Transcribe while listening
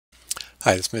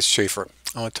Hi, this is Ms. Schaefer.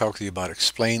 I want to talk to you about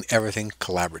Explain Everything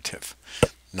Collaborative.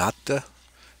 Not the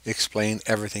Explain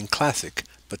Everything Classic,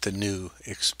 but the new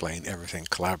Explain Everything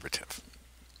Collaborative.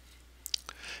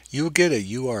 You will get a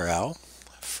URL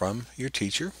from your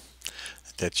teacher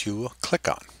that you will click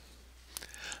on.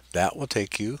 That will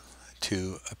take you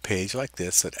to a page like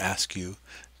this that asks you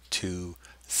to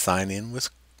sign in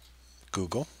with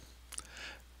Google.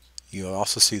 You'll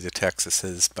also see the text that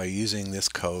says, by using this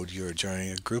code, you are joining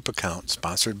a group account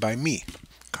sponsored by me,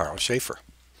 Carl Schaefer.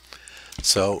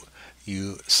 So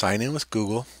you sign in with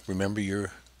Google. Remember,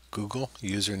 your Google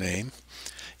username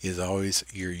is always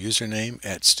your username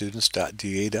at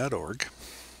students.da.org.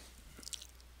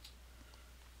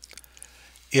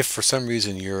 If for some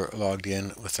reason you're logged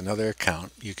in with another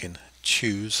account, you can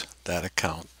choose that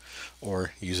account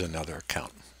or use another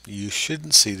account. You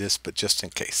shouldn't see this, but just in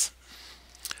case.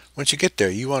 Once you get there,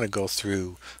 you want to go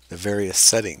through the various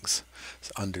settings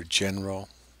under General,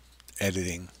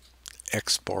 Editing,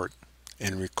 Export,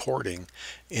 and Recording,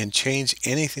 and change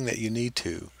anything that you need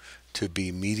to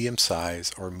be medium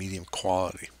size or medium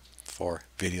quality for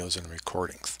videos and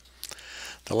recordings.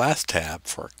 The last tab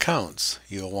for accounts,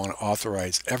 you'll want to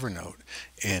authorize Evernote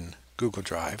in Google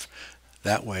Drive.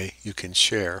 That way you can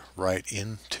share right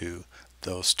into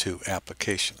those two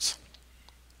applications.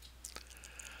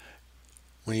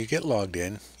 When you get logged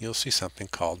in, you'll see something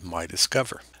called My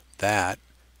Discover. That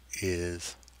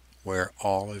is where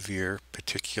all of your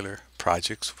particular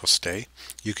projects will stay.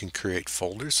 You can create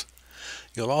folders.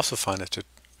 You'll also find a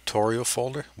tutorial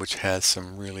folder which has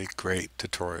some really great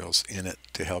tutorials in it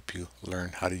to help you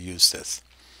learn how to use this.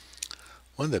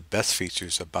 One of the best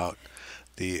features about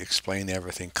the Explain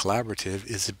Everything Collaborative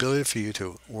is the ability for you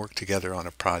to work together on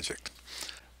a project.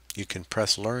 You can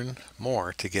press Learn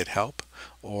More to get help,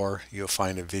 or you'll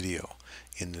find a video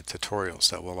in the tutorials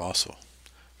that will also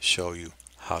show you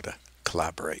how to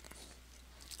collaborate.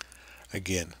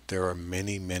 Again, there are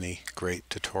many, many great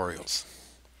tutorials.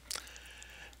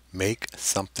 Make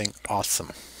something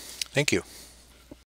awesome. Thank you.